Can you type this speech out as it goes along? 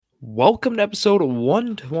Welcome to episode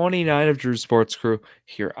 129 of Drew Sports Crew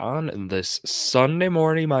here on this Sunday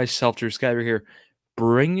morning. Myself, Drew Skyber here,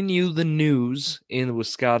 bringing you the news in the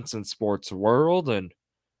Wisconsin sports world. And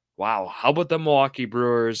wow, how about the Milwaukee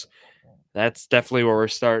Brewers? That's definitely where we're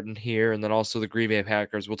starting here. And then also the Green Bay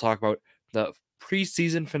Packers. We'll talk about the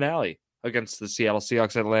preseason finale against the Seattle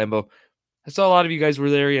Seahawks at Lambeau. I saw a lot of you guys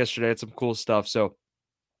were there yesterday. Had some cool stuff. So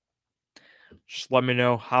just let me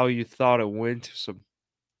know how you thought it went. Some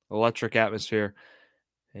electric atmosphere.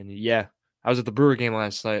 And yeah, I was at the Brewer game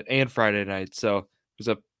last night and Friday night. So it was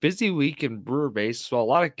a busy week in Brewer base. So a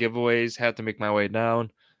lot of giveaways, had to make my way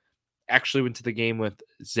down. Actually went to the game with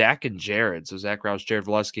Zach and Jared. So Zach Rouse, Jared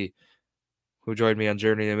Valesky, who joined me on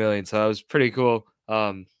Journey to a Million. So that was pretty cool.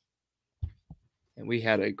 And we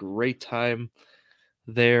had a great time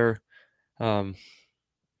there. And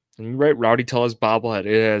right, Rowdy Teller's bobblehead.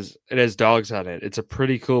 It has dogs on it. It's a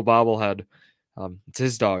pretty cool bobblehead. It's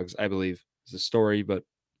his dogs, I believe. It's a story, but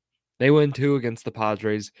they win 2 against the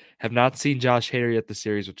Padres. Have not seen Josh Hader yet this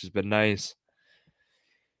series, which has been nice.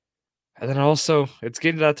 And then also, it's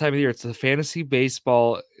getting to that time of year. It's the fantasy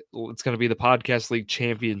baseball. It's going to be the podcast league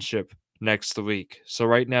championship next week. So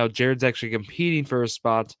right now, Jared's actually competing for a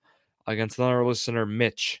spot against another listener,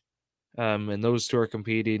 Mitch. And those two are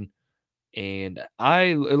competing. And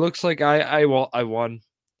it looks like I won.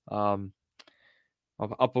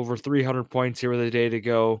 I'm up over 300 points here with a day to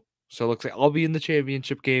go. So it looks like I'll be in the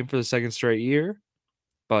championship game for the second straight year,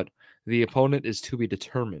 but the opponent is to be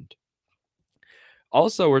determined.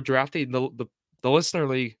 Also, we're drafting the listener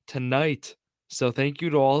league tonight. So thank you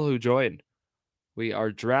to all who joined. We are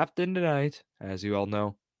drafting tonight, as you all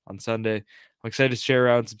know, on Sunday. I'm excited to share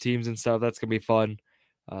around some teams and stuff. That's gonna be fun.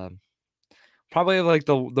 Um, Probably like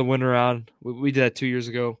the winner on. We did that 2 years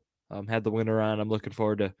ago. Had the winner on. I'm looking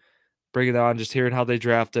forward to bringing it on, just hearing how they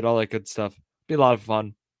drafted, all that good stuff. Be a lot of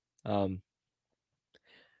fun.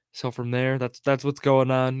 So from there, that's what's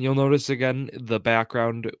going on. You'll notice again the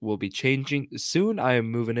background will be changing soon. I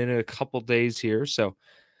am moving in a couple days here, so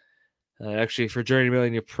actually for Journey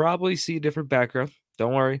Million, you'll probably see a different background.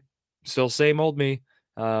 Don't worry, still same old me.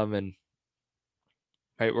 And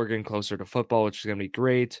right, we're getting closer to football, which is gonna be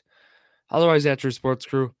great. Otherwise, after Sports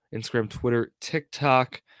Crew, Instagram, Twitter,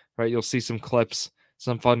 TikTok, right, you'll see some clips,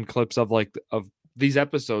 some fun clips of these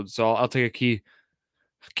episodes. So I'll take a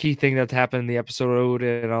key thing that's happened in the episode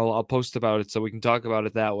and I'll post about it so we can talk about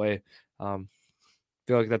it that way. Feel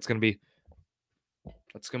like that's gonna be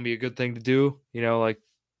a good thing to do. Like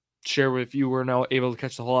share if you were not able to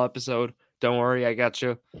catch the whole episode. Don't worry, I got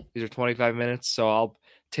you. These are 25 minutes, so I'll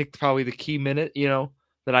take probably the key minute,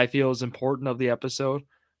 that I feel is important of the episode,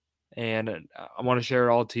 and I want to share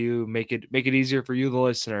it all to you, make it easier for you, the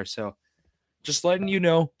listener. So just letting you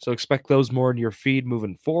know. So expect those more in your feed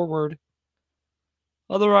moving forward.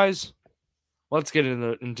 Otherwise, let's get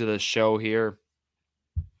into the show here.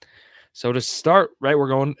 So to start, right, we're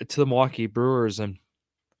going to the Milwaukee Brewers, and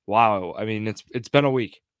wow, I mean it's been a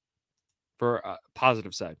week for a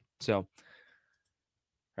positive side. So,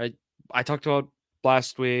 right, I talked about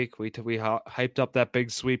last week. We hyped up that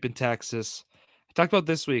big sweep in Texas. I talked about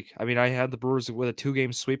this week. I mean, I had the Brewers with a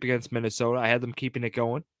 2-game sweep against Minnesota. I had them keeping it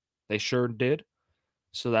going. They sure did.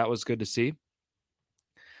 So that was good to see.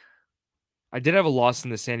 I did have a loss in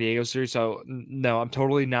the San Diego series, so no, I'm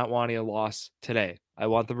totally not wanting a loss today. I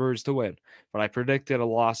want the Brewers to win, but I predicted a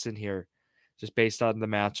loss in here just based on the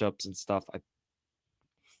matchups and stuff. I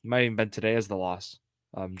might even been today as the loss,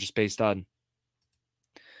 just based on,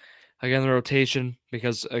 again, the rotation,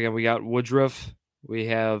 because, again, we got Woodruff. We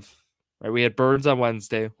had Burns on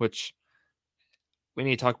Wednesday, which we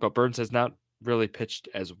need to talk about. Burns has not really pitched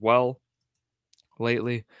as well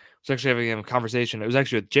lately. I was actually having a conversation. It was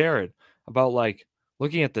actually with Jared about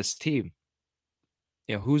looking at this team,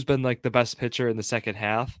 who's been the best pitcher in the second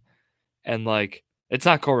half, and it's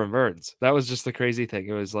not Corbin Burns. That was just the crazy thing.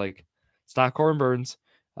 It was it's not Corbin Burns.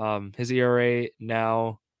 His ERA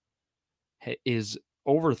now is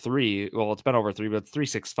over 3. Well, it's been over 3, but it's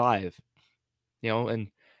 3.65. And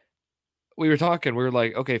we were talking. We were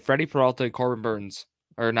like, okay, Freddie Peralta and Corbin Burns,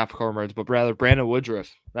 or not Corbin Burns, but rather Brandon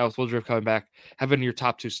Woodruff. That was Woodruff coming back, having your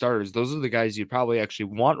top 2 starters. Those are the guys you'd probably actually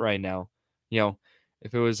want right now.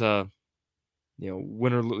 If it was a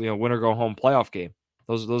winner go home playoff game,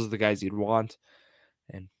 those are the guys you'd want.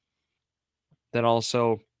 And then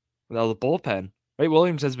also, the bullpen, right?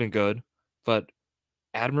 Williams has been good, but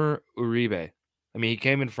Admer Uribe, I mean, he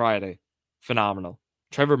came in Friday, phenomenal.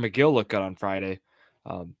 Trevor McGill looked good on Friday.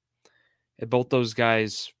 And both those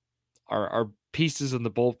guys are pieces in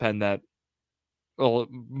the bullpen that, well,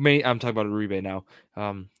 I'm talking about Uribe now.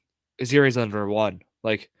 His ERA is under 1.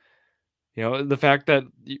 The fact that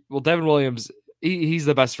Devin Williams, he's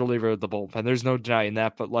the best reliever of the bullpen. There's no denying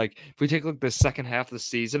that. But like, if we take the second half of the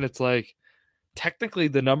season, it's like technically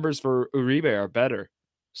the numbers for Uribe are better.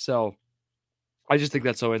 So I just think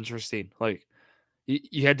that's so interesting. Like,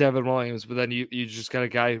 you had Devin Williams, but then you just got a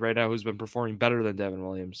guy right now who's been performing better than Devin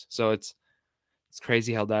Williams. So it's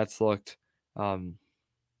crazy how that's looked. I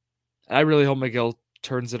really hope McGill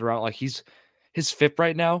turns it around. Like, his FIP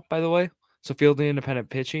right now, by the way. So fielding independent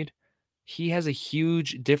pitching, he has a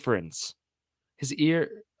huge difference. His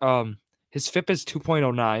his FIP is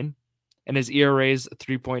 2.09 and his ERA is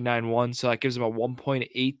 3.91. So that gives him a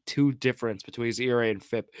 1.82 difference between his ERA and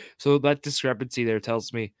FIP. So that discrepancy there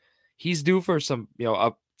tells me he's due for some,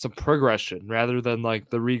 some progression rather than like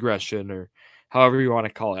the regression or however you want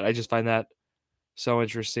to call it. I just find that so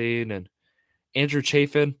interesting. And Andrew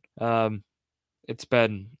Chafin, it's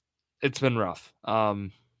been rough.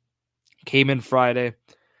 Came in Friday.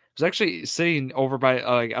 I was actually sitting over by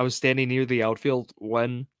I was standing near the outfield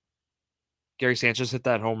when Gary Sanchez hit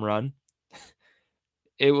that home run.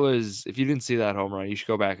 It was, if you didn't see that home run, you should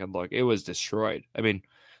go back and look. It was destroyed. I mean,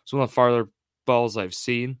 it's one of the farther balls I've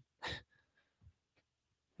seen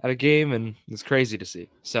at a game, and it's crazy to see.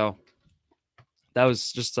 So that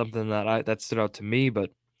was just something that stood out to me.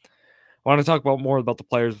 But I want to talk more about the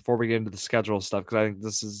players before we get into the schedule stuff because I think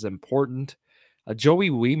this is important.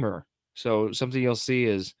 Joey Weimer. So something you'll see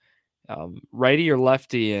is righty or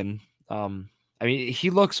lefty, and I mean,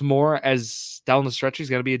 he looks more as down the stretch he's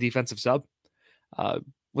going to be a defensive sub.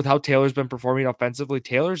 With how Taylor's been performing offensively,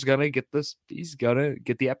 Taylor's going to get this. He's going to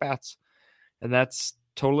get the at-bats, and that's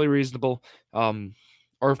totally reasonable. Or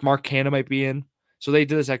if Mark Canha might be in. So they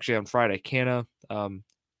did this actually on Friday. Canha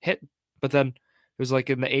hit, but then it was like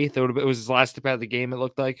in the eighth. It was his last at bat of the game, it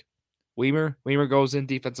looked like. Weimer goes in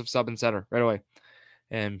defensive sub and center right away.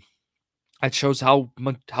 And it shows how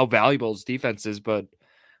valuable his defense is, but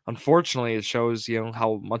unfortunately, it shows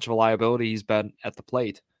how much of a liability he's been at the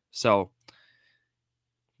plate. So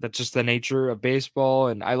that's just the nature of baseball,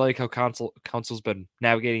 and I like how Council's been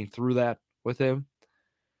navigating through that with him.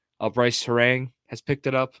 Bryce Harang has picked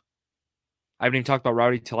it up. I haven't even talked about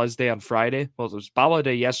Rowdy Tellez Day on Friday. Well, it was Bala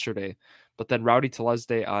Day yesterday, but then Rowdy Tellez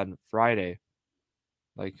Day on Friday.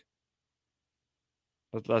 Like,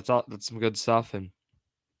 that's some good stuff. And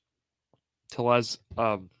Tellez,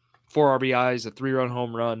 4 RBIs, a 3-run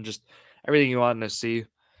home run, just everything you want to see.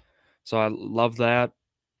 So I love that.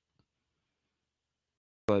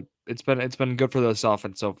 But it's been good for this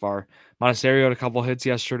offense so far. Monasterio had a couple hits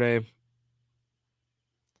yesterday.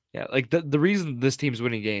 Yeah, like the reason this team's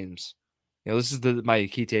winning games, this is my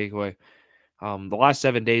key takeaway. The last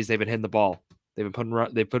 7 days they've been hitting the ball. They've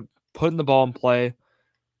been putting the ball in play.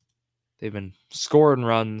 They've been scoring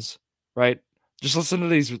runs, right? Just listen to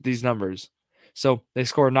these numbers. So they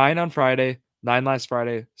scored 9 on Friday, 9 last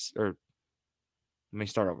Friday, or let me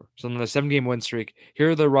start over. So in the 7-game win streak,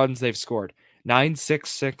 here are the runs they've scored: 9, 6,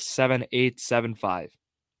 6, 7, 8, 7, 5.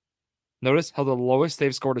 Notice how the lowest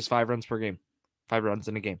they've scored is 5 runs per game. 5 runs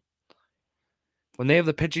in a game. When they have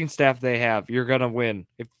the pitching staff they have, you're going to win.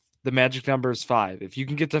 If the magic number is 5, if you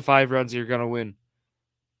can get to 5 runs, you're going to win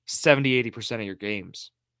 70, 80% of your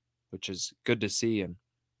games, which is good to see. And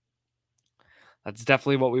that's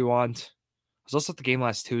definitely what we want. I was also at the game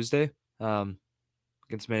last Tuesday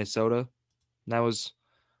against Minnesota. And that was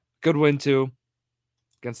a good win too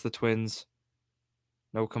against the Twins.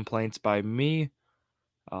 No complaints by me.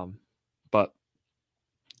 But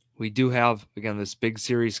we do have, again, this big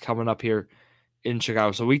series coming up here in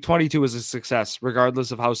Chicago. So week 22 is a success,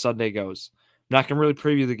 regardless of how Sunday goes. I'm not going to really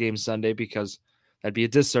preview the game Sunday because that'd be a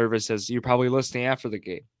disservice as you're probably listening after the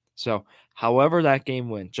game. So however that game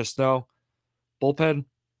went, just know bullpen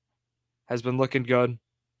has been looking good.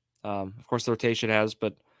 Of course, the rotation has,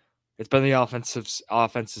 but it's been the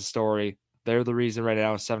offensive story. They're the reason right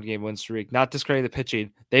now, a 7-game win streak. Not discrediting the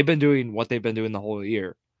pitching. They've been doing what they've been doing the whole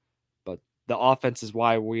year. But the offense is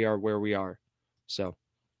why we are where we are. So,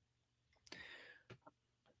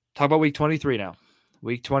 talk about week 23 now.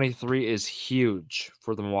 Week 23 is huge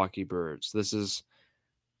for the Milwaukee Brewers. This is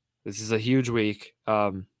a huge week.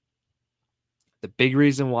 The big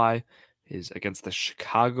reason why is against the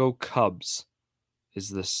Chicago Cubs is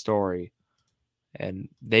the story. And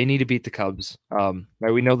they need to beat the Cubs. Right,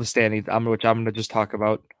 we know the standings, which I'm going to just talk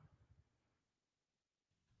about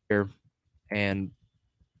here. And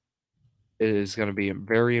it is going to be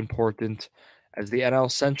very important as the NL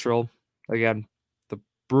Central. Again, the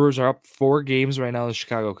Brewers are up 4 games right now, the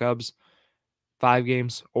Chicago Cubs. 5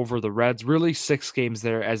 games over the Reds. Really 6 games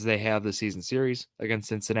there as they have the season series against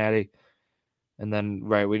Cincinnati. And then,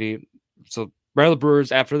 right, so Right, the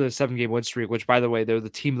Brewers, after the 7-game win streak, which, by the way, they're the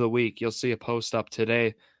team of the week. You'll see a post up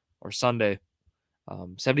today or Sunday.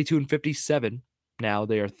 72-57. Now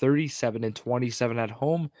they are 37-27 at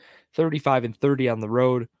home, 35-30 on the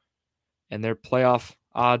road, and their playoff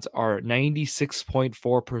odds are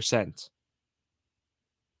 96.4%.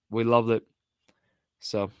 We love it.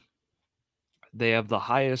 So they have the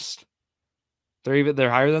highest. They're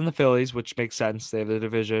higher than the Phillies, which makes sense. They have the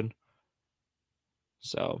division.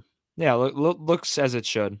 So yeah, looks as it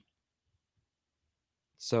should.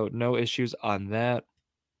 So no issues on that.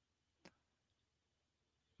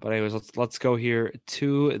 But anyways, let's go here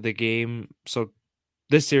to the game. So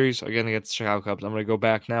this series again against the Chicago Cubs. I'm going to go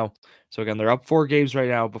back now. So again, they're up 4 games right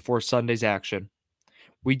now before Sunday's action.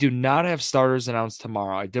 We do not have starters announced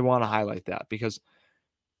tomorrow. I did want to highlight that because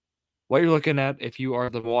what you're looking at, if you are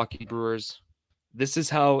the Milwaukee Brewers, this is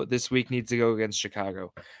how this week needs to go against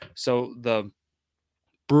Chicago. So the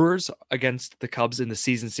Brewers against the Cubs in the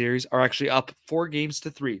season series are actually up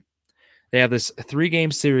 4-3. They have this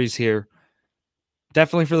 3-game series here.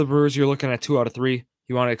 Definitely for the Brewers, you're looking at 2 out of 3.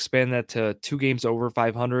 You want to expand that to 2 games over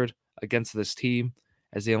 500 against this team,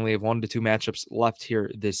 as they only have 1 to 2 matchups left here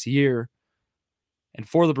this year. And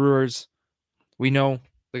for the Brewers, we know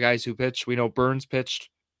the guys who pitch. We know Burns pitched.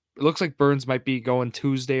 It looks like Burns might be going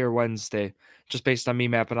Tuesday or Wednesday, just based on me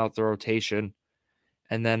mapping out the rotation.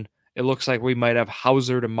 And then it looks like we might have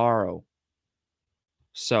Hauser tomorrow.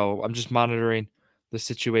 So I'm just monitoring the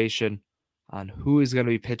situation on who is going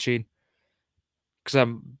to be pitching, because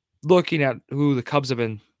I'm looking at who the Cubs have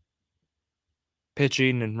been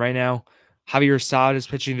pitching. And right now, Javier Assad is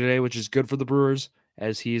pitching today, which is good for the Brewers,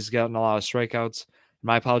 as he's gotten a lot of strikeouts.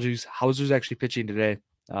 My apologies. Hauser's actually pitching today,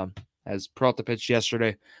 as Peralta pitched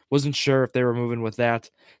yesterday. Wasn't sure if they were moving with that.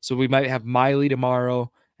 So we might have Miley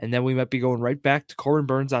tomorrow, and then we might be going right back to Corbin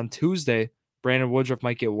Burns on Tuesday. Brandon Woodruff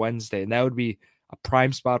might get Wednesday, and that would be a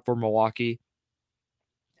prime spot for Milwaukee.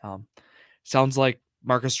 Sounds like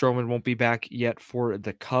Marcus Stroman won't be back yet for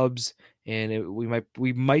the Cubs, and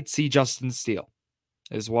we might see Justin Steele,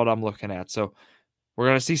 is what I'm looking at. So we're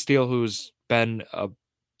gonna see Steele, who's been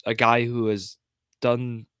a guy who has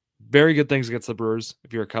done very good things against the Brewers.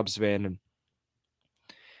 If you're a Cubs fan, and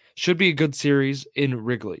should be a good series in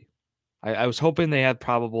Wrigley. I was hoping they had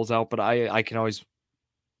probables out, but I can always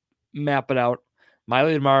map it out.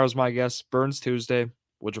 Miley tomorrow is my guess. Burns Tuesday,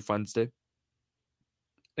 Woodruff Wednesday.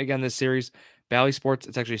 Again, this series, Bally Sports,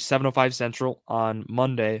 it's actually 7:05 Central on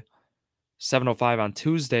Monday, 7:05 on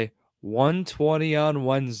Tuesday, 1:20 on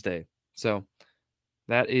Wednesday. So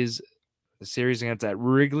that is the series against at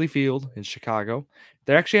Wrigley Field in Chicago.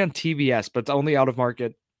 They're actually on TBS, but it's only out of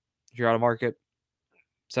market. If you're out of market,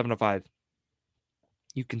 7:05.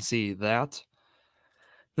 You can see that.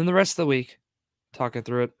 Then the rest of the week, talking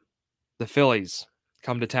through it, the Phillies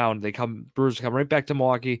come to town. Brewers come right back to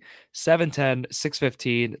Milwaukee, 7:10,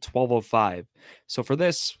 6:15, 12:05. So for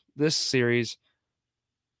this series,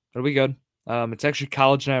 it'll be good. It's actually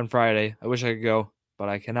college night on Friday. I wish I could go, but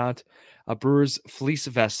I cannot. Brewers fleece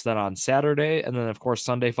vest then on Saturday, and then of course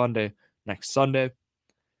Sunday fun day next Sunday.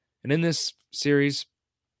 And in this series,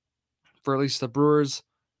 for at least the Brewers,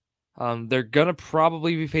 they're gonna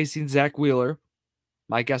probably be facing Zach Wheeler.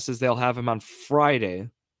 My guess is they'll have him on Friday,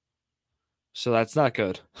 so that's not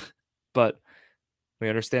good. But we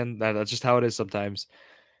understand that that's just how it is sometimes.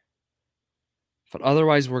 But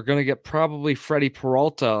otherwise, we're gonna get probably Freddie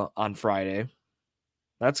Peralta on Friday.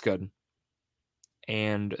 That's good.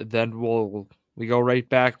 And then we go right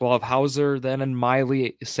back. We'll have Hauser then and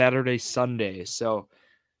Miley Saturday, Sunday. So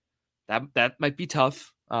that might be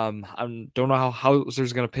tough. I don't know how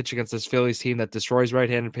Hauser's going to pitch against this Phillies team that destroys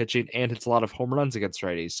right-handed pitching and hits a lot of home runs against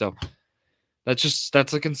righties. So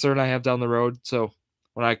that's a concern I have down the road. So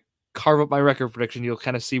when I carve up my record prediction, you'll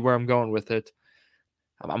kind of see where I'm going with it.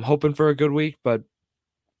 I'm hoping for a good week, but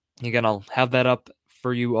again, I'll have that up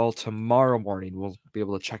for you all tomorrow morning. We'll be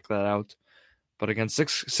able to check that out. But again,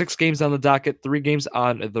 six games on the docket, 3 games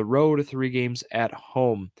on the road, 3 games at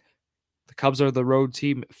home. The Cubs are the road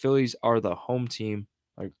team. Phillies are the home team.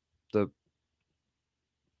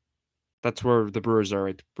 That's where the Brewers are,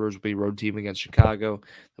 right? The Brewers will be road team against Chicago.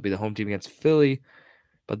 They'll be the home team against Philly.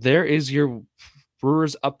 But there is your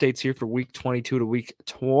Brewers updates here for week 22 to week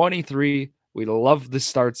 23. We love the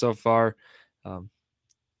start so far.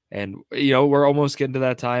 And, we're almost getting to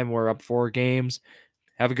that time. We're up 4 games.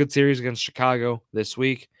 Have a good series against Chicago this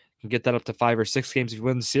week. You can get that up to 5 or 6 games. If you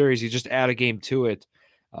win the series, you just add a game to it.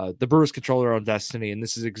 The Brewers control their own destiny, and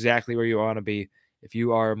this is exactly where you want to be if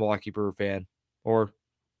you are a Milwaukee Brewer fan or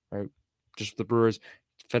just the Brewers.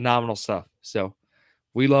 Phenomenal stuff. So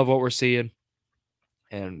we love what we're seeing,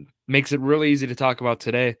 and makes it really easy to talk about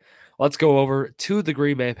today. let's go over to the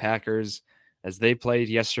Green Bay Packers as they played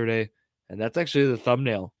yesterday. And that's actually the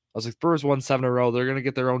thumbnail. I was like, Brewers won 7 in a row. They're going to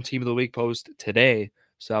get their own Team of the Week post today.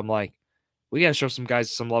 So I'm like, we got to show some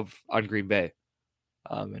guys some love on Green Bay.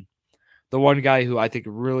 And the one guy who I think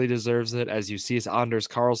really deserves it, as you see, is Anders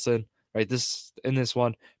Carlson. Right, in this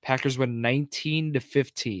one, Packers win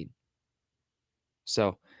 19-15.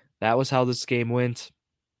 So that was how this game went,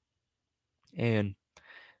 and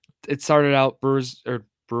it started out Brewers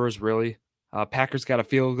really. Packers got a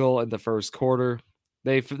field goal in the first quarter.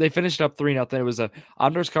 They finished up 3-0. It was a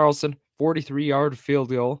Anders Carlson 43-yard field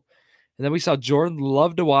goal, and then we saw Jordan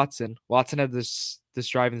Love to Watson. Watson had this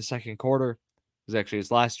drive in the second quarter. It was actually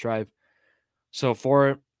his last drive. So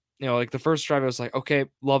for like the first drive, I was like, okay,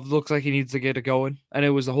 Love looks like he needs to get it going, and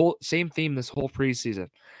it was the whole same theme this whole preseason.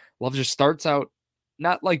 Love just starts out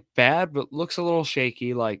not like bad, but looks a little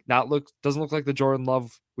shaky. Like doesn't look like the Jordan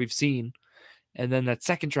Love we've seen. And then that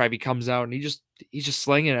second drive, he comes out and he's just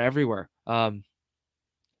slinging it everywhere. And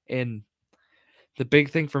the big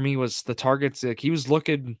thing for me was the targets. Like he was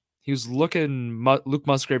looking Luke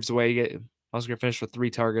Musgrave's way. Musgrave finished with 3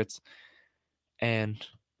 targets,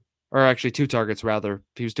 or actually 2 targets rather.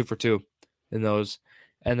 He was 2 for 2 in those.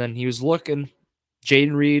 And then he was looking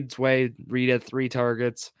Jaden Reed's way. Reed had 3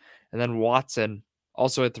 targets, and then Watson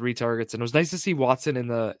also had 3 targets. And it was nice to see Watson in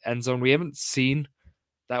the end zone. We haven't seen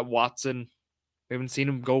that Watson. We haven't seen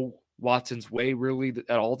him go Watson's way really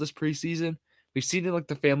at all this preseason. We've seen it in like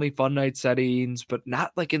the family fun night settings, but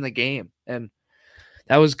not like in the game. And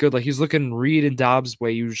that was good. Like he's looking Reed and Dobbs'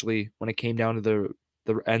 way usually when it came down to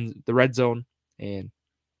the red zone. And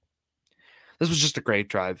this was just a great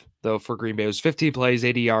drive though for Green Bay. It was 15 plays,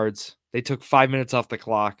 80 yards. They took 5 minutes off the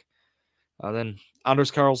clock. Then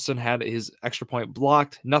Anders Carlson had his extra point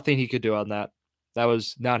blocked. Nothing he could do on that. That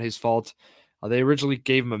was not his fault. They originally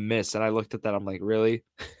gave him a miss, and I looked at that. I'm like, really?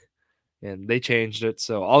 And they changed it,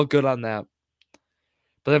 so all good on that.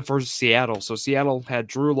 But then for Seattle, so Seattle had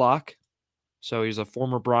Drew Lock. So he's a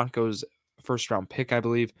former Broncos first-round pick, I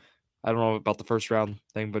believe. I don't know about the first-round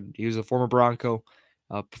thing, but he was a former Bronco.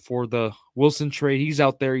 Before the Wilson trade, he's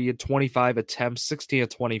out there. He had 25 attempts, 16 of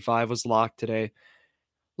 25 was locked today.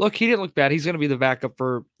 Look, he didn't look bad. He's going to be the backup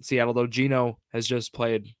for Seattle, though. Geno has just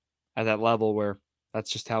played at that level where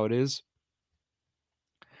that's just how it is.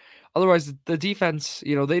 Otherwise, the defense,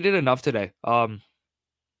 they did enough today. None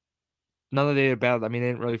that they did bad. I mean, they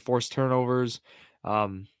didn't really force turnovers,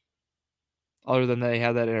 other than they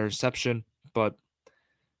had that interception, but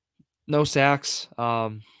no sacks.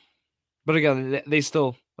 But again, they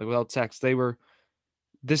still, like without sacks,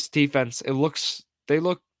 this defense. They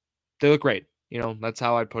look great. That's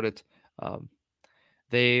how I'd put it.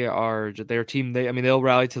 Their team. They'll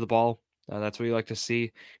rally to the ball. That's what you like to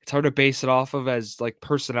see. It's hard to base it off of as like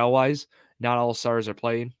personnel wise. Not all stars are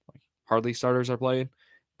playing. Like, hardly starters are playing,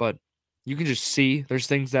 but you can just see there's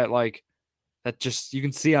things that just you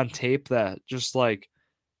can see on tape that just like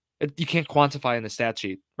you can't quantify in the stat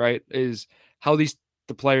sheet. Right? Is how the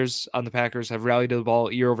players on the Packers have rallied to the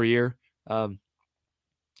ball year over year.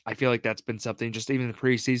 I feel like that's been something just even in the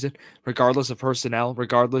preseason, regardless of personnel,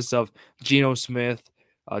 regardless of Geno Smith,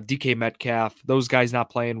 DK Metcalf, those guys not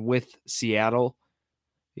playing with Seattle,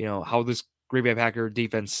 how this Green Bay Packer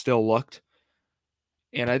defense still looked.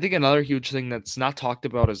 And I think another huge thing that's not talked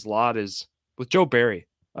about as a lot is with Joe Barry.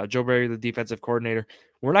 Joe Barry, the defensive coordinator,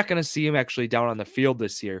 we're not going to see him actually down on the field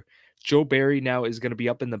this year. Joe Barry now is going to be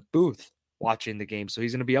up in the booth watching the game. So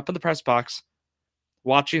he's going to be up in the press box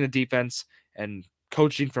watching the defense and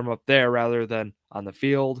coaching from up there rather than on the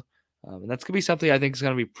field. And that's going to be something I think is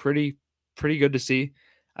going to be pretty good to see.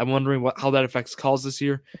 I'm wondering how that affects calls this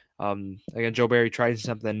year. Again, Joe Barry trying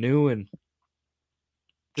something new, and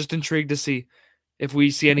just intrigued to see if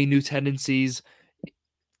we see any new tendencies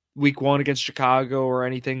week 1 against Chicago or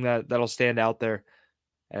anything that'll stand out there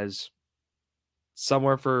as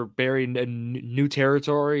somewhere for Barry in new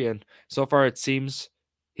territory. And so far it seems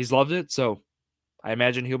he's loved it. So I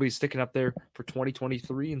imagine he'll be sticking up there for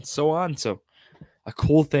 2023 and so on. So a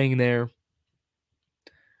cool thing there.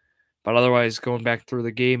 But otherwise, going back through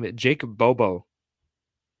the game, Jacob Bobo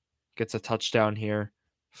gets a touchdown here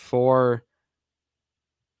for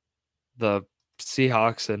the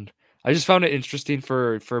Seahawks. And I just found it interesting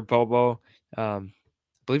for Bobo. I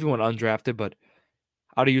believe he went undrafted, but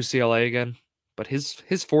out of UCLA again. But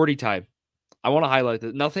his 40 time, I want to highlight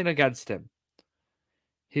that. Nothing against him.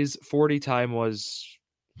 His 40 time was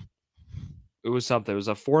something. It was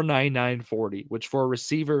a 4.9940, which for a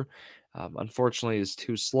receiver, unfortunately, is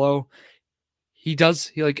too slow. He's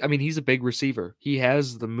a big receiver. He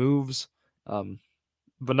has the moves,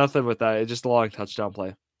 but nothing with that. It's just a long touchdown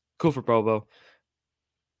play. Cool for Bobo.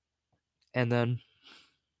 And then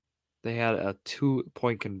they had a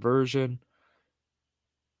 2-point conversion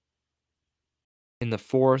in the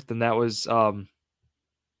fourth, and that was and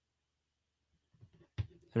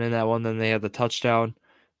in that one, then they had the touchdown.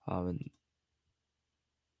 And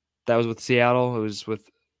that was with Seattle. It was with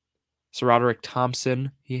Sir Roderick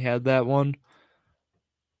Thompson. He had that one.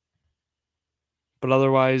 But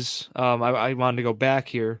otherwise, I wanted to go back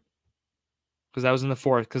here because that was in the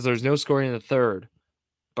fourth because there's no scoring in the third.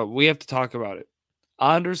 But we have to talk about it.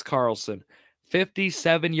 Anders Carlson,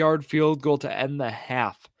 57-yard field goal to end the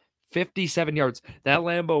half. 57 yards. That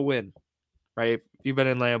Lambeau win, right? If you've been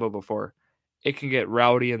in Lambeau before, it can get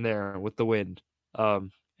rowdy in there with the wind,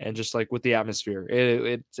 and just like with the atmosphere.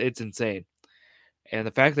 It's insane. And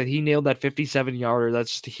the fact that he nailed that 57-yarder,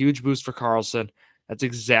 that's just a huge boost for Carlson. That's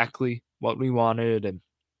exactly what we wanted, and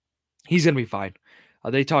he's going to be fine.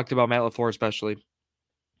 They talked about Matt LaFleur especially.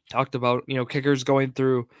 Talked about, kickers going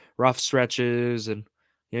through rough stretches, and,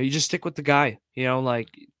 you just stick with the guy. Like,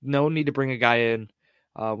 no need to bring a guy in.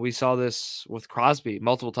 We saw this with Crosby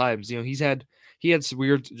multiple times. He had some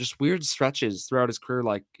weird stretches throughout his career.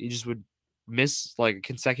 Like, he just would miss, like,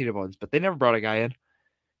 consecutive ones, but they never brought a guy in.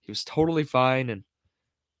 He was totally fine, and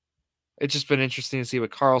it's just been interesting to see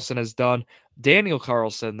what Carlson has done. Daniel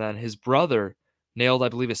Carlson, then, his brother, nailed, I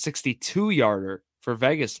believe, a 62-yarder for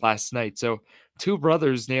Vegas last night. So two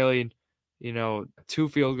brothers nailing, 2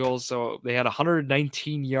 field goals. So they had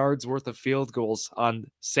 119 yards worth of field goals on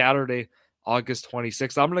Saturday, August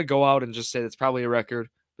 26th. I'm going to go out and just say that's probably a record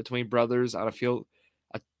between brothers on a field,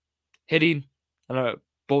 hitting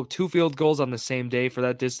both 2 field goals on the same day for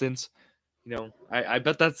that distance. I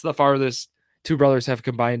bet that's the farthest two brothers have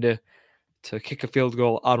combined to kick a field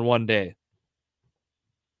goal on one day.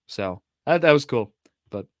 So that was cool.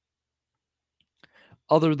 But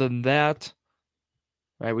other than that,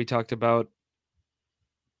 right, we talked about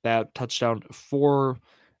that touchdown for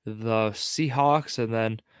the Seahawks, and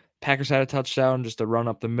then Packers had a touchdown, just a run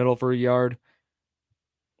up the middle for a yard.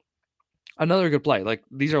 Another good play. Like,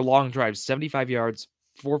 these are long drives, 75 yards,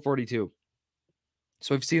 442.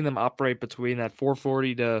 So we've seen them operate between that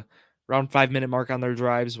 440 to around 5-minute mark on their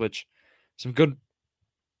drives, which some good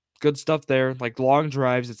stuff there. Like, long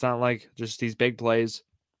drives. It's not like just these big plays,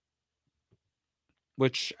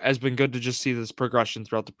 which has been good to just see this progression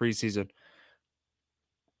throughout the preseason.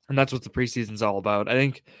 And that's what the preseason's all about. I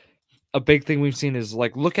think a big thing we've seen is,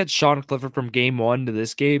 like, look at Sean Clifford from game 1 to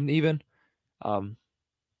this game even. I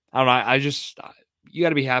don't know. You got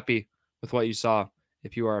to be happy with what you saw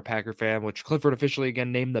if you are a Packer fan, which Clifford officially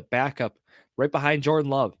again named the backup right behind Jordan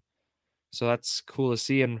Love. So that's cool to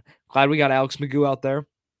see, and glad we got Alex Magoo out there,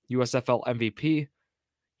 USFL MVP.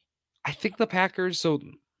 I think the Packers, so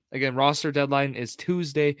again, roster deadline is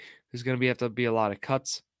Tuesday. There's going to have to be a lot of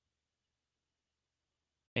cuts.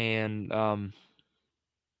 And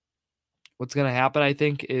what's going to happen, I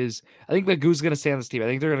think Magoo's going to stay on this team. I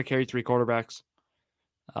think they're going to carry 3 quarterbacks.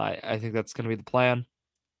 I think that's going to be the plan.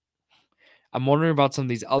 I'm wondering about some of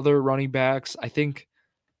these other running backs. I think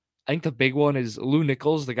the big one is Lou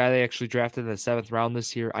Nichols, the guy they actually drafted in the 7th round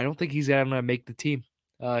this year. I don't think he's going to make the team.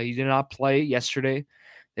 He did not play yesterday.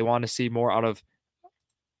 They want to see more out of,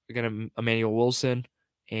 again, Emmanuel Wilson,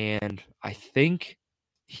 and I think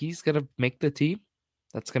he's going to make the team.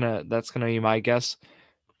 That's gonna be my guess.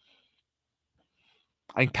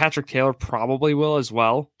 I think Patrick Taylor probably will as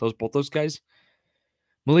well. Both those guys.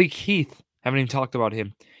 Malik Heath, haven't even talked about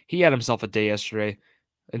him. He had himself a day yesterday.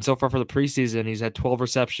 And so far for the preseason, he's had 12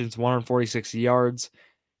 receptions, 146 yards.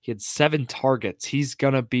 He had 7 targets. He's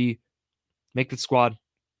going to make the squad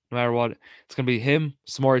no matter what. It's going to be him,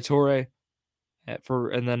 Samori Toure,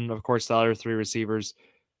 and then, of course, the other 3 receivers,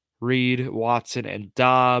 Reed, Watson, and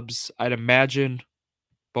Dobbs. I'd imagine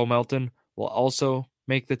Bo Melton will also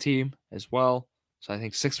make the team as well. So I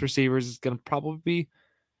think 6 receivers is going to probably be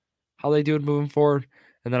how they do it moving forward.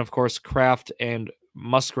 And then, of course, Kraft and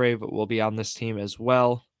Musgrave will be on this team as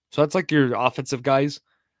well. So that's like your offensive guys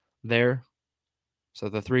there. So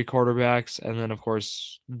the 3 quarterbacks, and then, of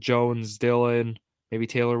course, Jones, Dillon, maybe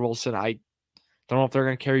Taylor Wilson. I don't know if they're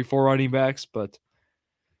going to carry 4 running backs, but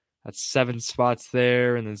that's 7 spots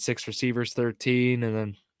there, and then 6 receivers, 13, and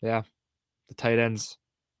then, yeah, the tight ends.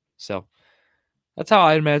 So that's how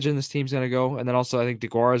I imagine this team's going to go. And then also I think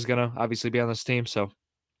DeGuara is going to obviously be on this team, so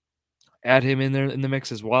add him in there in the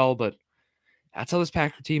mix as well. But that's how this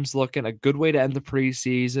Packer team's looking. A good way to end the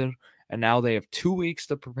preseason. And now they have 2 weeks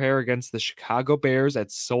to prepare against the Chicago Bears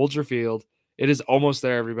at Soldier Field. It is almost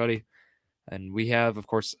there, everybody. And we have, of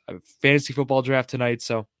course, a fantasy football draft tonight.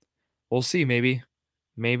 So we'll see. Maybe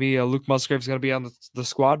Luke Musgrave's going to be on the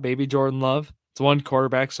squad. Maybe Jordan Love. It's 1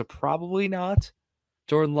 quarterback, so probably not.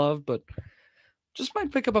 Jordan Love, but just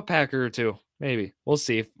might pick up a Packer or two. Maybe. We'll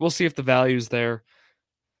see. We'll see if the value's there.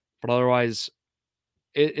 But otherwise,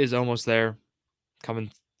 it is almost there.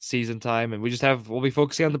 Coming season time. And we'll be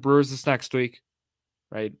focusing on the Brewers this next week.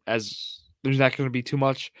 Right? As there's not going to be too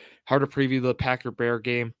much. Hard to preview the Packer Bear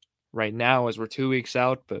game right now as we're 2 weeks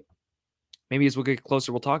out, but maybe as we get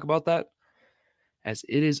closer, we'll talk about that as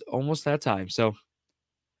it is almost that time. So,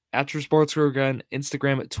 at Your Sports Crew again,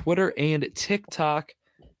 Instagram, Twitter, and TikTok.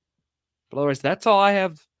 But otherwise, that's all I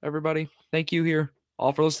have, everybody. Thank you here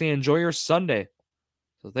all for listening. Enjoy your Sunday.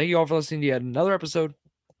 So, thank you all for listening to yet another episode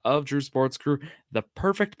of Drew Sports Crew, the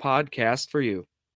perfect podcast for you.